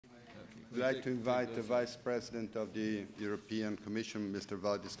I'd like to invite the Vice President of the European Commission, Mr.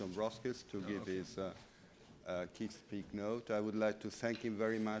 Valdis Dombrovskis, to give his key speak note. I would like to thank him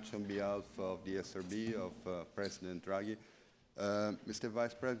very much on behalf of the ESRB, of President Draghi. Mr.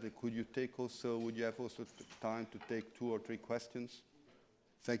 Vice President, would you have also time to take 2 or 3 questions?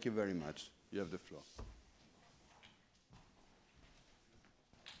 Thank you very much. You have the floor.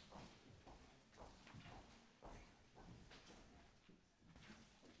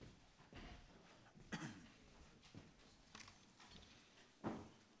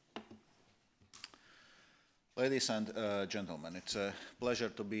 Ladies and gentlemen, it's a pleasure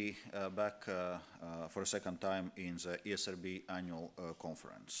to be back for a second time in the ESRB annual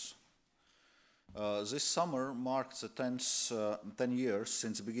conference. This summer marks the 10 years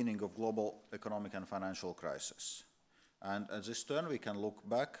since the beginning of global economic and financial crisis. And at this turn, we can look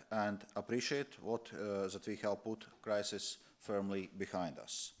back and appreciate that we have put crisis firmly behind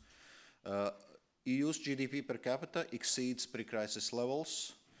us. EU's GDP per capita exceeds pre-crisis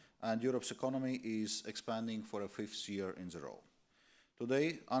levels, and Europe's economy is expanding for a 5th year in a row.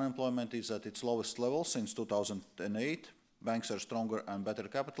 Today, unemployment is at its lowest level since 2008, banks are stronger and better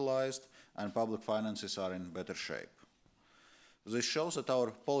capitalized, and public finances are in better shape. This shows that our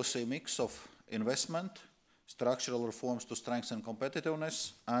policy mix of investment, structural reforms to strengthen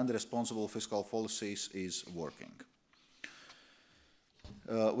competitiveness, and responsible fiscal policies is working.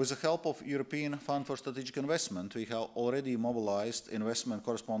 With the help of European Fund for Strategic Investment, we have already mobilized investment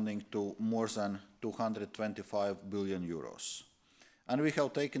corresponding to more than 225 billion euros. And we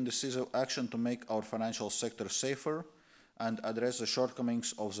have taken decisive action to make our financial sector safer and address the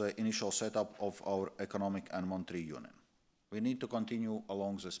shortcomings of the initial setup of our economic and monetary union. We need to continue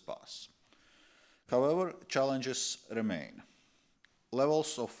along this path. However, challenges remain.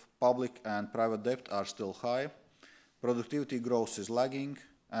 Levels of public and private debt are still high, productivity growth is lagging,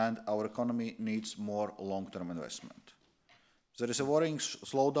 and our economy needs more long-term investment. There is a worrying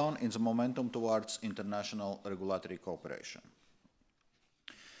slowdown in the momentum towards international regulatory cooperation.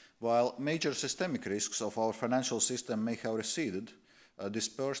 While major systemic risks of our financial system may have receded,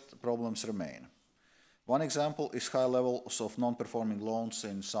 dispersed problems remain. One example is high levels of non-performing loans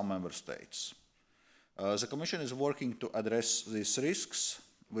in some member states. The Commission is working to address these risks.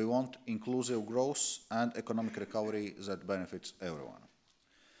 We want inclusive growth and economic recovery that benefits everyone.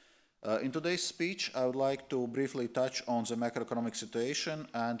 In today's speech, I would like to briefly touch on the macroeconomic situation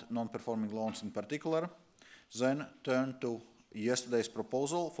and non-performing loans in particular, then turn to yesterday's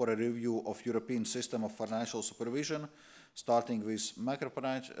proposal for a review of European system of financial supervision, starting with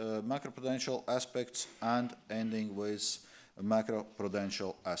macroprudential aspects and ending with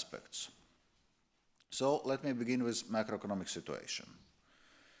macroprudential aspects. So let me begin with macroeconomic situation.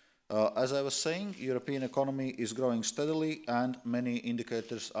 As I was saying, European economy is growing steadily and many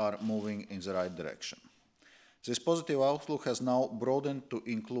indicators are moving in the right direction. This positive outlook has now broadened to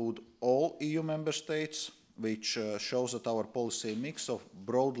include all EU member states, which shows that our policy mix of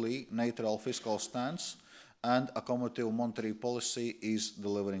broadly neutral fiscal stance and accommodative monetary policy is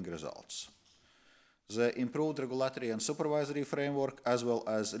delivering results. The improved regulatory and supervisory framework, as well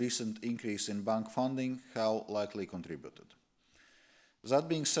as recent increase in bank funding, have likely contributed. That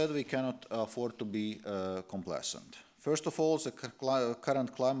being said, we cannot afford to be complacent. First of all, the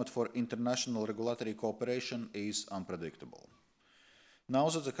current climate for international regulatory cooperation is unpredictable. Now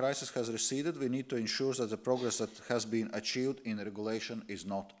that the crisis has receded, we need to ensure that the progress that has been achieved in regulation is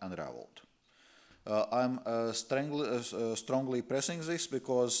not unraveled. I'm strongly pressing this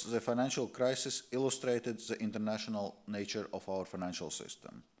because the financial crisis illustrated the international nature of our financial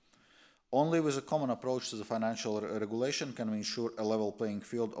system. Only with a common approach to the financial regulation can we ensure a level playing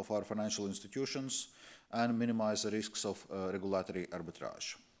field of our financial institutions and minimize the risks of regulatory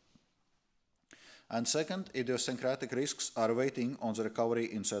arbitrage. And second, idiosyncratic risks are waiting on the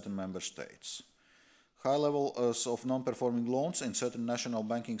recovery in certain member states. High levels of non-performing loans in certain national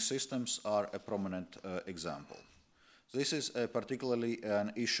banking systems are a prominent example. This is particularly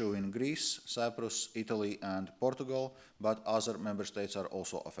an issue in Greece, Cyprus, Italy, and Portugal, but other member states are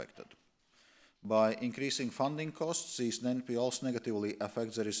also affected. By increasing funding costs, these NPLs negatively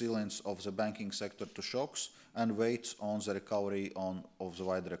affect the resilience of the banking sector to shocks and weighs on the recovery of the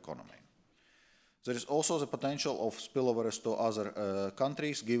wider economy. There is also the potential of spillovers to other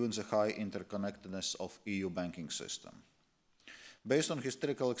countries given the high interconnectedness of EU banking system. Based on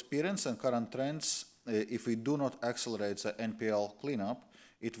historical experience and current trends, if we do not accelerate the NPL cleanup,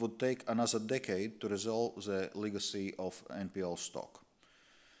 it would take another decade to resolve the legacy of NPL stock.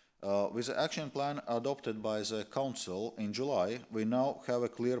 With the action plan adopted by the Council in July, we now have a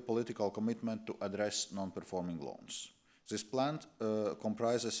clear political commitment to address non-performing loans. This plan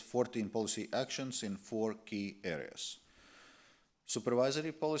comprises 14 policy actions in 4 key areas: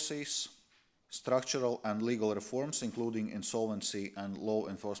 supervisory policies, structural and legal reforms, including insolvency and law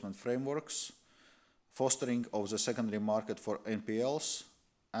enforcement frameworks, fostering of the secondary market for NPLs,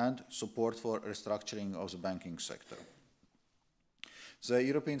 and support for restructuring of the banking sector. The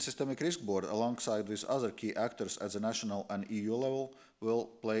European Systemic Risk Board, alongside with other key actors at the national and EU level, will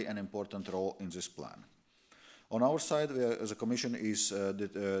play an important role in this plan. On our side, the Commission is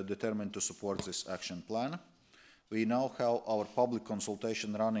determined to support this action plan. We now have our public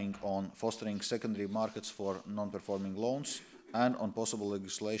consultation running on fostering secondary markets for non-performing loans and on possible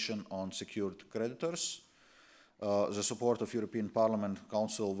legislation on secured creditors. The support of European Parliament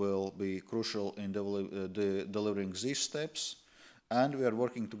Council will be crucial in delivering these steps, and we are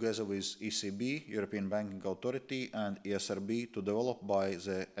working together with ECB, European Banking Authority, and ESRB to develop by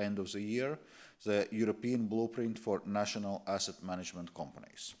the end of the year the European blueprint for national asset management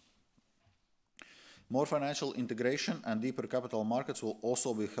companies. More financial integration and deeper capital markets will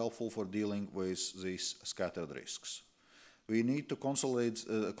also be helpful for dealing with these scattered risks. We need to consolidate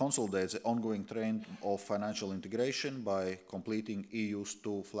the ongoing trend of financial integration by completing EU's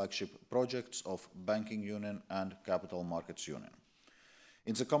 2 flagship projects of Banking Union and Capital Markets Union.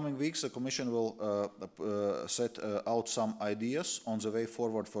 In the coming weeks, the Commission will set out some ideas on the way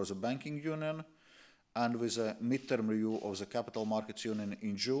forward for the Banking Union, and with a mid-term review of the Capital Markets Union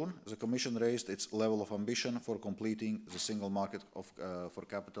in June, the Commission raised its level of ambition for completing the single market for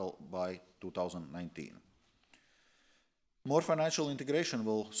capital by 2019. More financial integration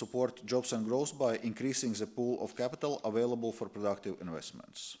will support jobs and growth by increasing the pool of capital available for productive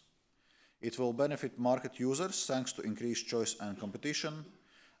investments. It will benefit market users thanks to increased choice and competition,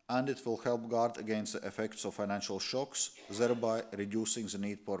 and it will help guard against the effects of financial shocks, thereby reducing the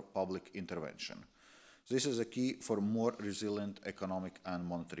need for public intervention. This is a key for more resilient economic and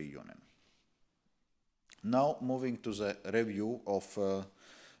monetary union. Now moving to the review of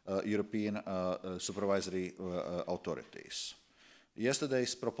European supervisory authorities.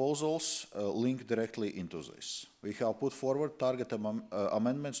 Yesterday's proposals link directly into this. We have put forward target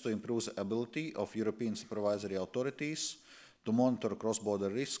amendments to improve the ability of European supervisory authorities to monitor cross-border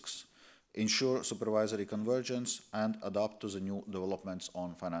risks, ensure supervisory convergence, and adapt to the new developments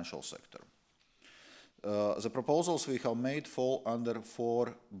on financial sector. The proposals we have made fall under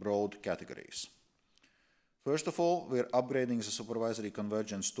 4 broad categories. First of all, we are upgrading the supervisory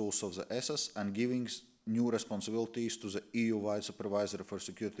convergence tools of the ESAs and giving new responsibilities to the EU-wide Supervisor for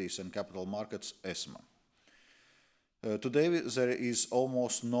Securities and Capital Markets, ESMA. Today, there is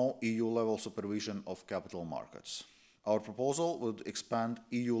almost no EU-level supervision of capital markets. Our proposal would expand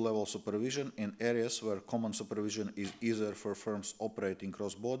EU-level supervision in areas where common supervision is easier for firms operating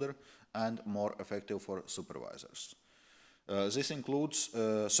cross-border and more effective for supervisors. This includes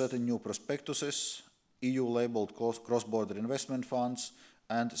certain new prospectuses, EU-labeled cross-border investment funds,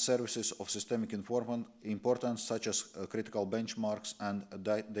 and services of systemic importance such as critical benchmarks and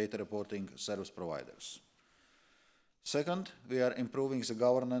data reporting service providers. Second, we are improving the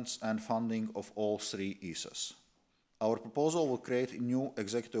governance and funding of all 3 ESAs. Our proposal will create new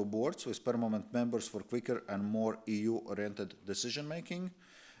executive boards with permanent members for quicker and more EU-oriented decision-making,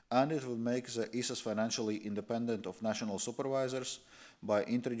 and it will make the ESAs financially independent of national supervisors by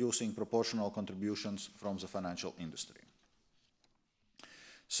introducing proportional contributions from the financial industry.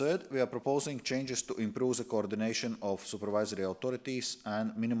 Third, we are proposing changes to improve the coordination of supervisory authorities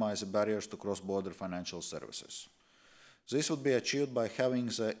and minimize the barriers to cross-border financial services. This would be achieved by having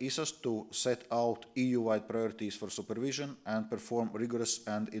the ESAs to set out EU-wide priorities for supervision and perform rigorous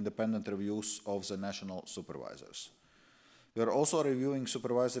and independent reviews of the national supervisors. We are also reviewing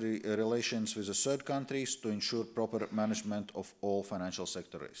supervisory relations with the third countries to ensure proper management of all financial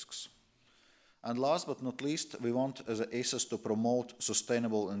sector risks. And last but not least, we want the ESAs to promote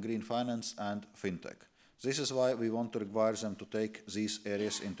sustainable and green finance and fintech. This is why we want to require them to take these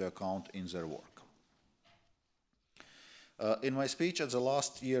areas into account in their work. In my speech at the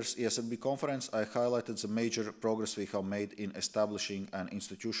last year's ESRB conference, I highlighted the major progress we have made in establishing an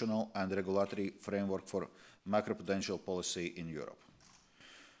institutional and regulatory framework for macroprudential policy in Europe.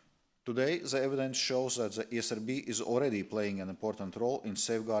 Today, the evidence shows that the ESRB is already playing an important role in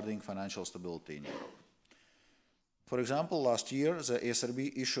safeguarding financial stability in Europe. For example, last year, the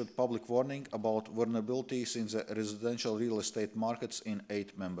ESRB issued public warning about vulnerabilities in the residential real estate markets in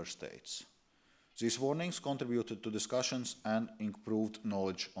 8 member states. These warnings contributed to discussions and improved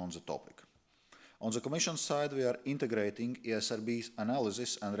knowledge on the topic. On the Commission side, we are integrating ESRB's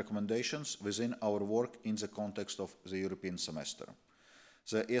analysis and recommendations within our work in the context of the European semester.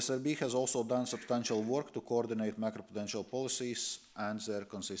 The ESRB has also done substantial work to coordinate macroprudential policies and their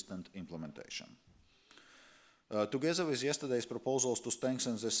consistent implementation. Together with yesterday's proposals to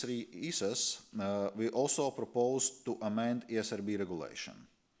strengthen the three ESAs, we also proposed to amend ESRB regulation.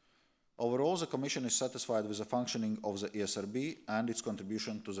 Overall, the Commission is satisfied with the functioning of the ESRB and its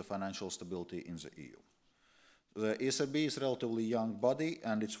contribution to the financial stability in the EU. The ESRB is a relatively young body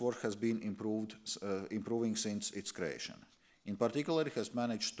and its work has been improving since its creation. In particular, it has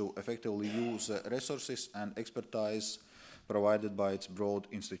managed to effectively use the resources and expertise provided by its broad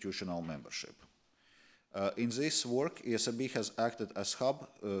institutional membership. In this work, ESRB has acted as hub,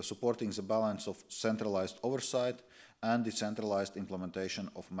 supporting the balance of centralized oversight and decentralized implementation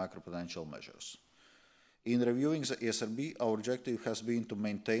of macroprudential measures. In reviewing the ESRB, our objective has been to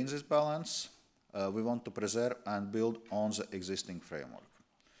maintain this balance. We want to preserve and build on the existing framework.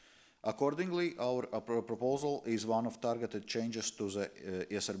 Accordingly, our proposal is one of targeted changes to the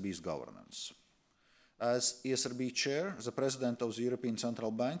ESRB's governance. As ESRB chair, the President of the European Central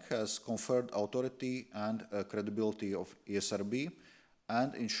Bank has conferred authority and credibility of ESRB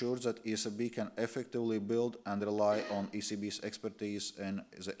and ensures that ESRB can effectively build and rely on ECB's expertise in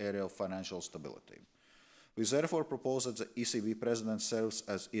the area of financial stability. We therefore propose that the ECB President serves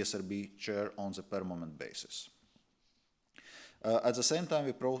as ESRB chair on a permanent basis. At the same time,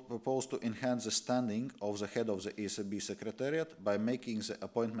 we propose to enhance the standing of the head of the ESRB Secretariat by making the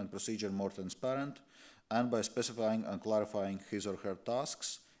appointment procedure more transparent and by specifying and clarifying his or her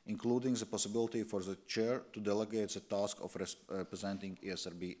tasks, including the possibility for the chair to delegate the task of representing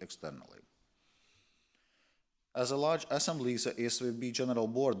ESRB externally. As a large assembly, the ESRB General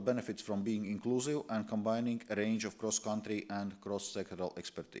Board benefits from being inclusive and combining a range of cross-country and cross-sectoral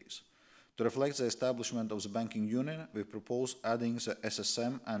expertise. To reflect the establishment of the banking union, we propose adding the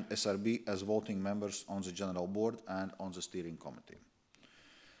SSM and SRB as voting members on the General Board and on the Steering Committee.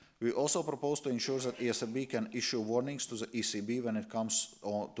 We also propose to ensure that ESRB can issue warnings to the ECB when it comes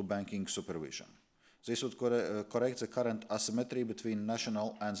to banking supervision. This would correct the current asymmetry between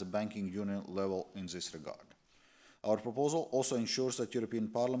national and the banking union level in this regard. Our proposal also ensures that European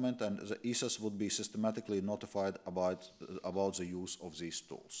Parliament and the ESAs would be systematically notified about the use of these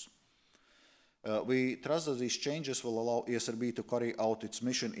tools. We trust that these changes will allow ESRB to carry out its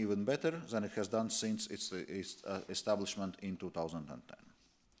mission even better than it has done since its establishment in 2010.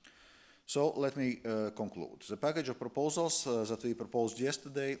 So let me conclude. The package of proposals that we proposed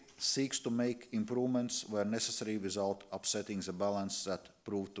yesterday seeks to make improvements where necessary without upsetting the balance that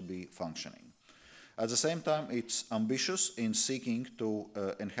proved to be functioning. At the same time, it's ambitious in seeking to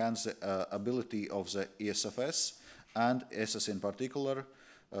enhance the ability of the ESFS and ESAs in particular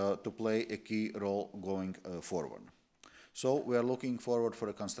to play a key role going forward. So we are looking forward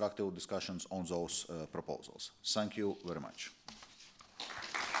for constructive discussions on those proposals. Thank you very much.